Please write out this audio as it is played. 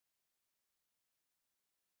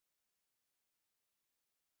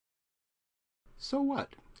So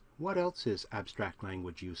what? What else is abstract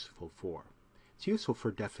language useful for? It's useful for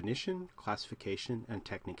definition, classification, and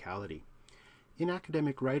technicality. In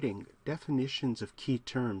academic writing, definitions of key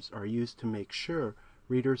terms are used to make sure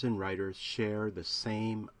readers and writers share the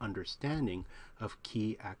same understanding of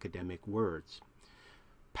key academic words.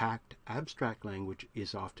 Packed abstract language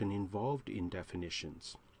is often involved in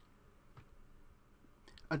definitions.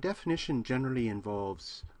 A definition generally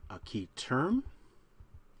involves a key term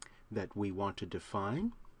that we want to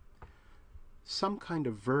define, some kind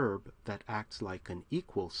of verb that acts like an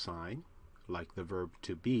equal sign, like the verb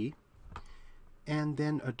to be, and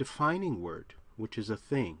then a defining word, which is a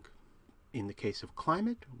thing. In the case of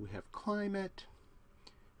climate, we have climate,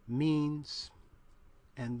 means,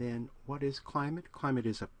 and then what is climate? Climate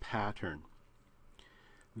is a pattern.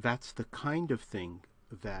 That's the kind of thing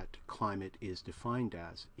that climate is defined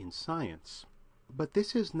as in science. But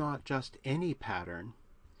this is not just any pattern.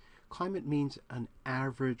 Climate means an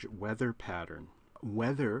average weather pattern.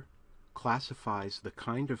 Weather classifies the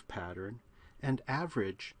kind of pattern, and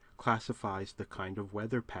average classifies the kind of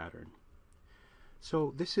weather pattern.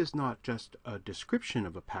 So this is not just a description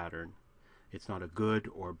of a pattern. It's not a good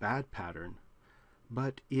or bad pattern,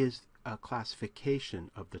 but is a classification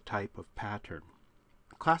of the type of pattern.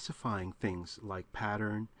 Classifying things like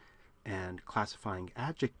pattern and classifying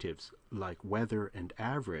adjectives like weather and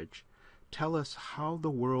average tell us how the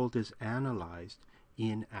world is analyzed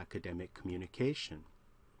in academic communication.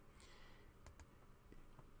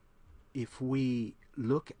 If we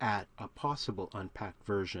look at a possible unpacked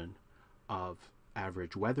version of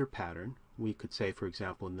average weather pattern, we could say, for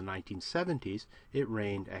example, in the 1970s it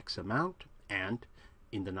rained X amount, and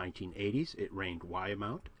in the 1980s it rained Y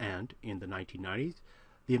amount, and in the 1990s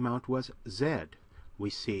the amount was Z. We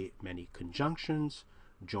see many conjunctions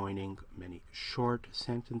joining many short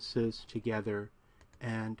sentences together,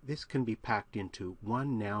 and this can be packed into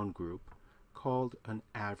one noun group called an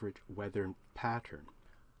average weather pattern.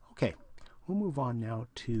 Okay, we'll move on now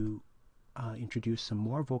to introduce some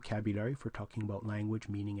more vocabulary for talking about language,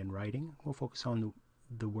 meaning, and writing. We'll focus on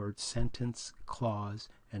the words sentence, clause,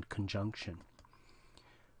 and conjunction.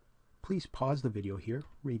 Please pause the video here,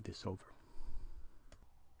 read this over.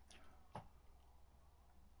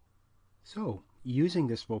 So, using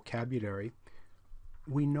this vocabulary,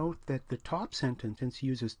 we note that the top sentence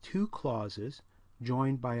uses two clauses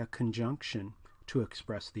joined by a conjunction to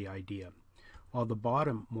express the idea, while the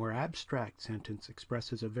bottom, more abstract sentence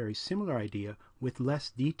expresses a very similar idea with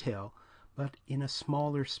less detail, but in a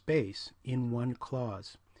smaller space in one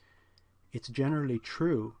clause. It's generally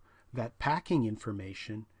true that packing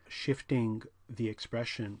information, shifting the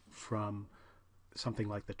expression from something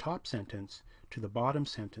like the top sentence to the bottom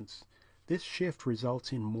sentence, this shift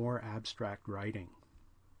results in more abstract writing.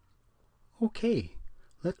 Okay,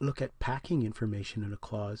 let's look at packing information in a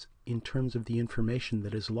clause in terms of the information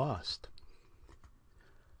that is lost.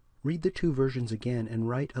 Read the two versions again and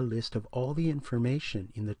write a list of all the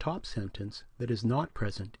information in the top sentence that is not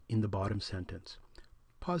present in the bottom sentence.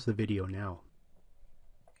 Pause the video now.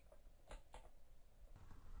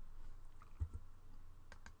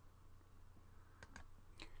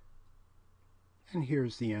 And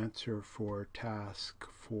here's the answer for task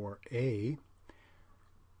 4A.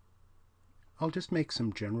 I'll just make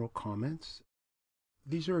some general comments.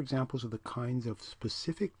 These are examples of the kinds of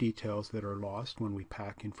specific details that are lost when we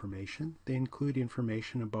pack information. They include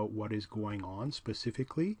information about what is going on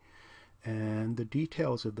specifically, and the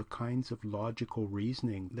details of the kinds of logical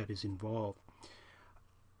reasoning that is involved.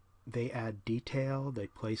 They add detail, they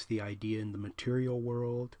place the idea in the material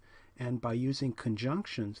world, and by using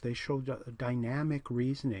conjunctions, they show dynamic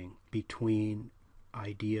reasoning between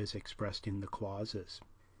ideas expressed in the clauses.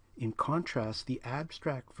 In contrast, the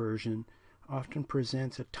abstract version often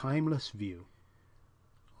presents a timeless view.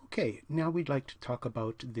 Okay, now we'd like to talk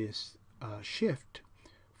about this shift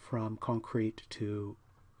from concrete to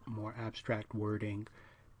more abstract wording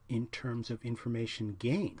in terms of information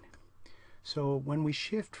gain. So when we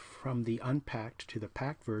shift from the unpacked to the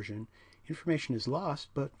packed version, information is lost,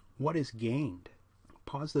 but what is gained?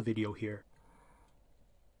 Pause the video here.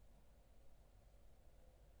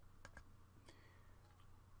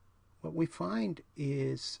 What we find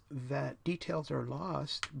is that details are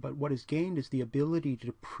lost, but what is gained is the ability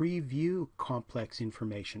to preview complex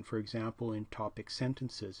information, for example, in topic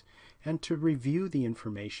sentences, and to review the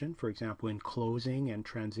information, for example, in closing and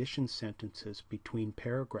transition sentences between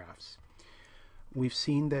paragraphs. We've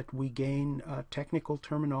seen that we gain technical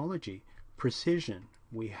terminology, precision.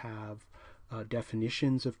 We have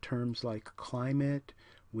definitions of terms like climate.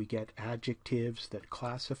 We get adjectives that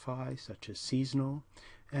classify, such as seasonal.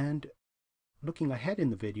 And looking ahead in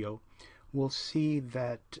the video, we'll see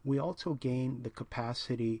that we also gain the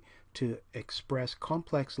capacity to express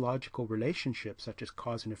complex logical relationships, such as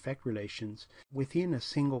cause and effect relations, within a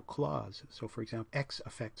single clause. So, for example, X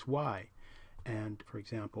affects Y. And, for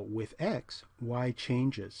example, with X, Y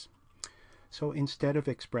changes. So instead of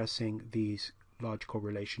expressing these logical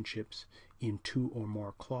relationships in two or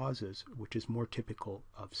more clauses, which is more typical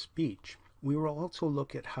of speech, we will also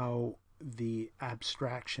look at how the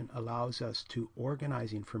abstraction allows us to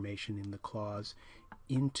organize information in the clause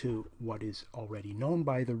into what is already known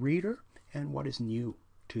by the reader and what is new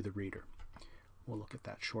to the reader. We'll look at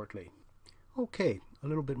that shortly. Okay, a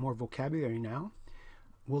little bit more vocabulary now.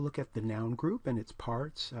 We'll look at the noun group and its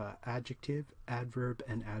parts, adjective, adverb,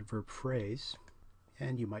 and adverb phrase.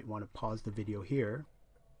 And you might want to pause the video here.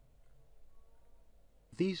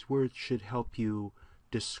 These words should help you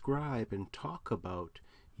describe and talk about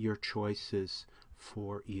your choices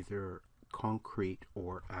for either concrete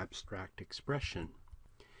or abstract expression.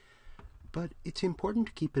 But it's important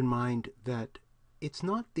to keep in mind that it's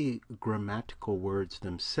not the grammatical words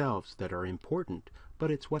themselves that are important, but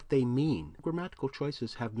it's what they mean. Grammatical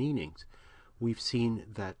choices have meanings. We've seen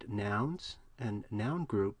that nouns and noun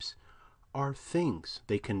groups are things.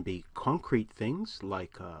 They can be concrete things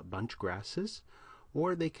like bunch grasses,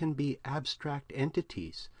 or they can be abstract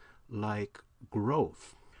entities like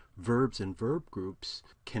growth. Verbs and verb groups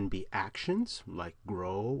can be actions like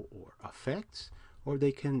grow or affects, or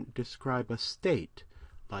they can describe a state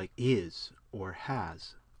like is or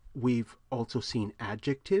has. We've also seen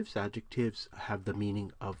adjectives. Adjectives have the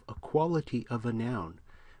meaning of a quality of a noun.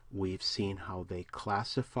 We've seen how they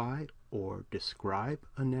classify or describe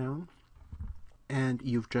a noun. And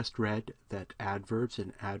you've just read that adverbs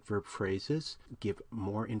and adverb phrases give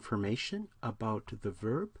more information about the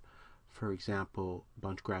verb. For example,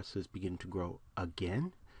 bunch grasses begin to grow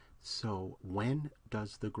again. So when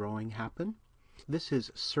does the growing happen? This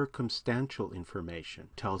is circumstantial information.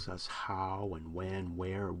 It tells us how and when,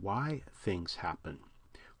 where, why things happen.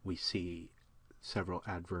 We see several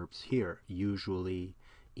adverbs here, usually,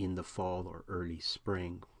 in the fall or early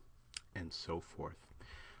spring, and so forth.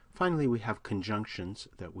 Finally, we have conjunctions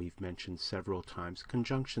that we've mentioned several times.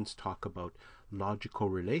 Conjunctions talk about logical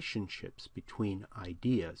relationships between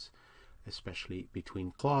ideas, especially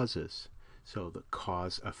between clauses. So the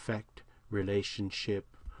cause-effect relationship,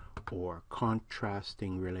 or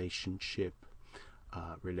contrasting relationship,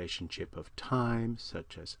 relationship of time,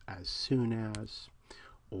 such as soon as,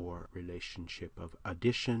 or relationship of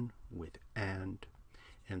addition with and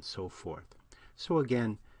so forth. So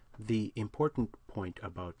again, the important point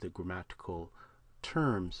about the grammatical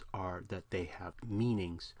terms are that they have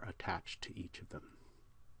meanings attached to each of them.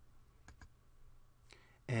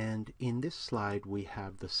 And in this slide we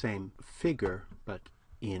have the same figure, but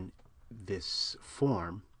in this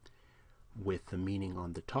form, with the meaning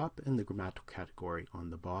on the top and the grammatical category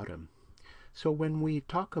on the bottom. So when we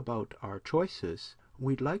talk about our choices,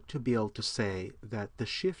 we'd like to be able to say that the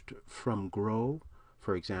shift from grow,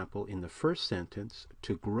 for example, in the first sentence,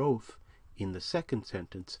 to growth in the second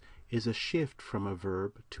sentence is a shift from a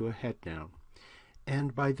verb to a head noun.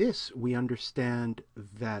 And by this we understand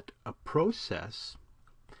that a process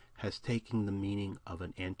has taken the meaning of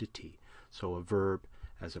an entity. So a verb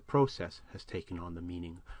as a process has taken on the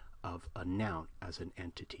meaning of a noun as an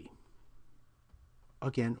entity.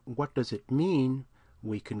 Again, what does it mean?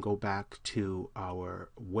 We can go back to our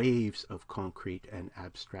waves of concrete and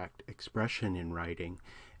abstract expression in writing,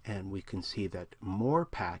 and we can see that more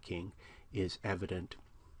packing is evident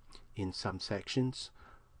in some sections,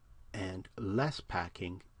 and less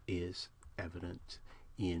packing is evident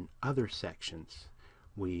in other sections.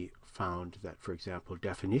 We found that, for example,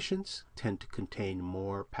 definitions tend to contain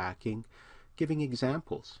more packing. Giving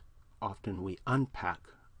examples, often we unpack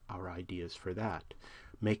our ideas for that.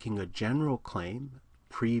 Making a general claim,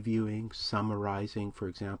 previewing, summarizing, for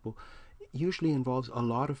example, usually involves a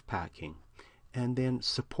lot of packing. And then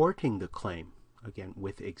supporting the claim, again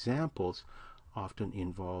with examples, often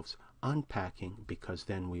involves unpacking, because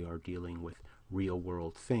then we are dealing with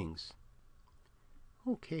real-world things.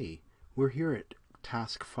 Okay, we're here at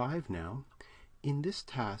task 5 now. In this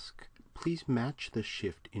task, please match the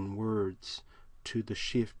shift in words to the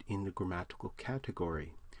shift in the grammatical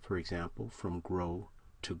category. For example, from grow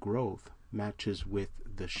to growth matches with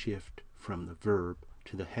the shift from the verb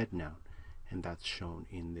to the head noun, and that's shown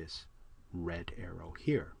in this red arrow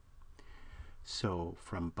here. So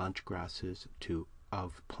from bunch grasses to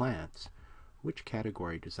of plants, which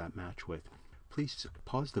category does that match with? Please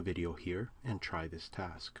pause the video here and try this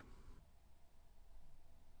task.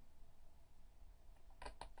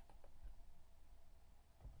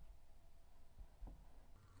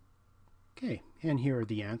 Okay, and here are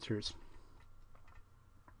the answers.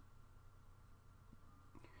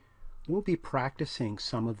 We'll be practicing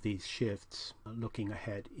some of these shifts looking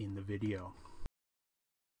ahead in the video.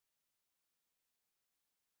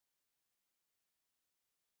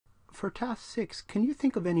 For task 6, can you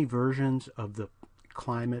think of any versions of the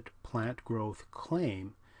climate plant growth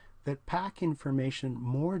claim that pack information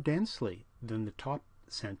more densely than the top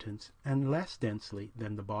sentence and less densely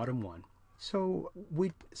than the bottom one? So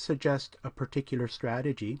we'd suggest a particular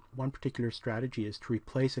strategy. One particular strategy is to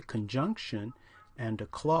replace a conjunction and a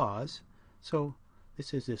clause. So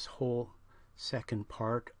this is this whole second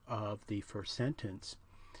part of the first sentence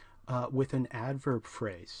with an adverb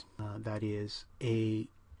phrase that is a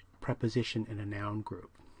preposition in a noun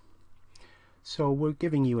group. So we're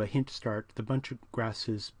giving you a hint to start. The bunch of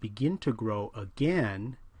grasses begin to grow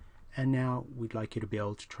again, and now we'd like you to be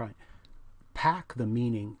able to try pack the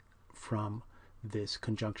meaning from this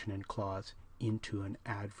conjunction and clause into an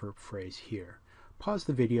adverb phrase here. Pause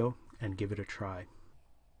the video and give it a try.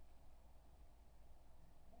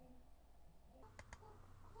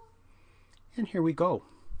 And here we go.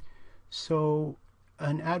 So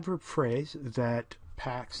an adverb phrase that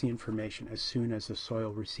packs the information as soon as the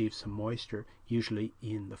soil receives some moisture, usually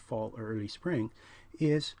in the fall or early spring,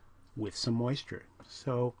 is with some moisture.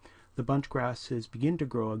 So the bunch grasses begin to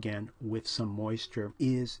grow again with some moisture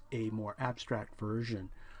is a more abstract version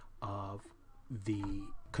of the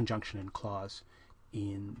conjunction and clause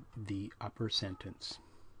in the upper sentence.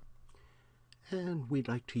 And we'd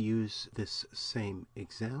like to use this same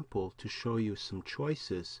example to show you some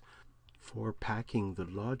choices for packing the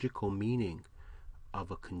logical meaning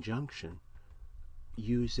of a conjunction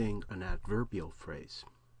using an adverbial phrase.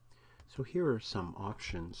 So here are some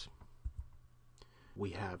options.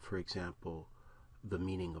 We have, for example, the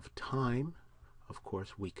meaning of time. Of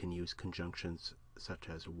course, we can use conjunctions such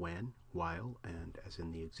as when, while, and as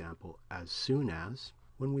in the example, as soon as.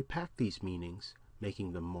 When we pack these meanings,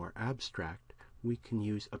 making them more abstract, we can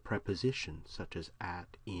use a preposition such as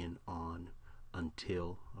at, in, on,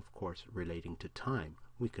 until, of course, relating to time.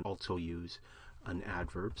 We can also use an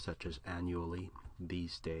adverb such as annually,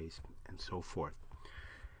 these days, and so forth.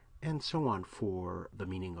 And so on. For the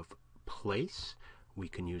meaning of place, we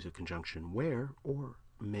can use a conjunction where, or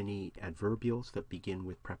many adverbials that begin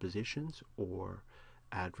with prepositions, or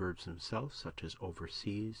adverbs themselves such as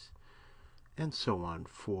overseas, and so on.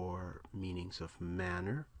 For meanings of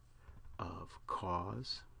manner, of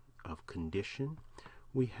cause, of condition,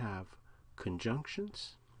 we have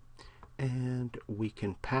conjunctions, and we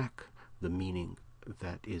can pack the meaning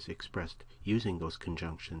that is expressed using those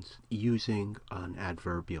conjunctions using an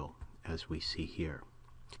adverbial, as we see here.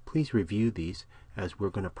 Please review these as we're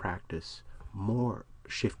going to practice more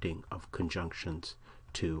shifting of conjunctions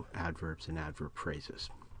to adverbs and adverb phrases.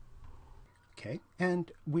 Okay,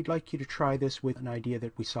 and we'd like you to try this with an idea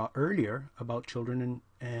that we saw earlier about children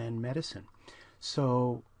and medicine.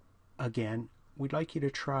 So again, we'd like you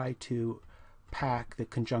to try to pack the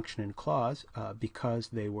conjunction and clause because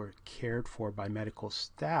they were cared for by medical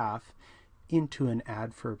staff into an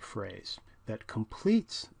adverb phrase that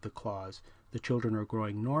completes the clause. The children are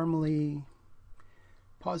growing normally.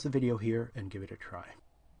 Pause the video here and give it a try.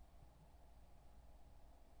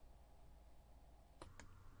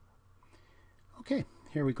 Okay,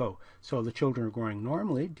 here we go. So the children are growing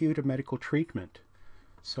normally due to medical treatment.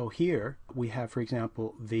 So here we have, for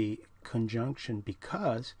example, the conjunction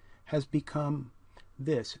because has become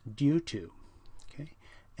this, due to. Okay,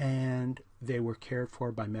 and they were cared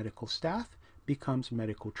for by medical staff becomes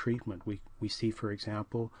medical treatment. We see, for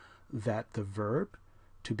example, that the verb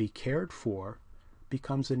to be cared for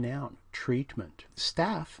becomes a noun, treatment.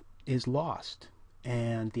 Staff is lost,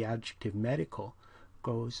 and the adjective medical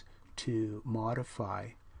goes to modify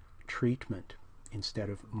treatment instead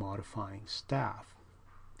of modifying staff.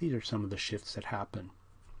 These are some of the shifts that happen.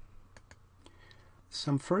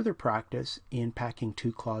 Some further practice in packing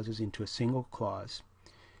two clauses into a single clause.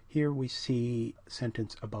 Here we see a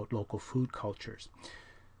sentence about local food cultures.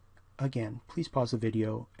 Again, please pause the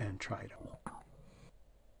video and try it out.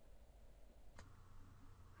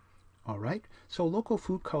 Alright, so local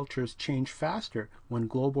food cultures change faster when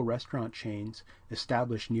global restaurant chains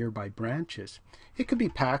establish nearby branches. It could be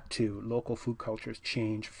packed to local food cultures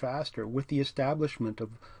change faster with the establishment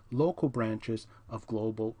of local branches of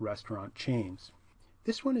global restaurant chains.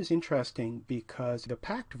 This one is interesting because the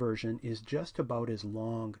packed version is just about as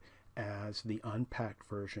long as the unpacked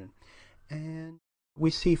version. And we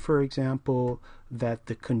see, for example, that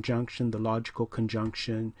the conjunction, the logical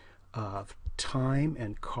conjunction of time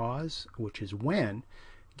and cause, which is when,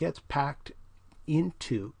 gets packed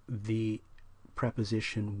into the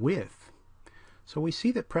preposition with. So we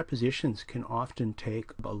see that prepositions can often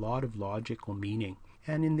take a lot of logical meaning.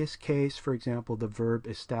 And in this case, for example, the verb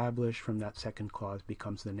establish from that second clause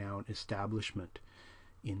becomes the noun establishment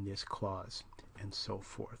in this clause, and so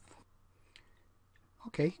forth.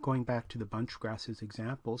 Okay, going back to the bunch grasses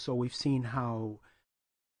example, so we've seen how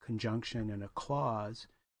conjunction in a clause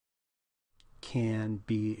can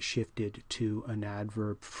be shifted to an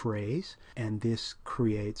adverb phrase, and this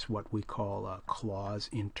creates what we call a clause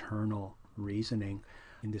internal reasoning,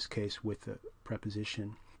 in this case with a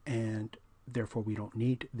preposition, and therefore we don't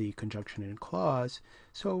need the conjunction in a clause.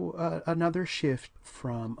 So another shift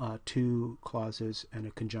from two clauses and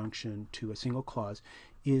a conjunction to a single clause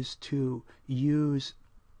is to use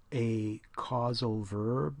a causal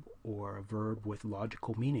verb or a verb with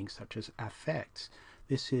logical meaning, such as affects.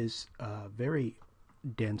 This is very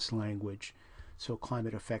dense language. So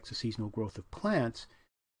climate affects the seasonal growth of plants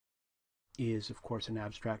is, of course, an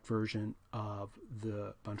abstract version of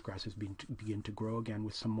the bunch grasses begin to grow again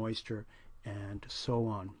with some moisture, and so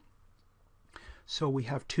on. So we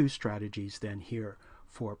have two strategies then here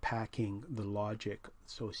for packing the logic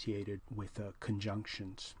associated with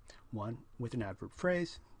conjunctions. One with an adverb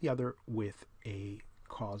phrase, the other with a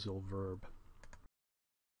causal verb.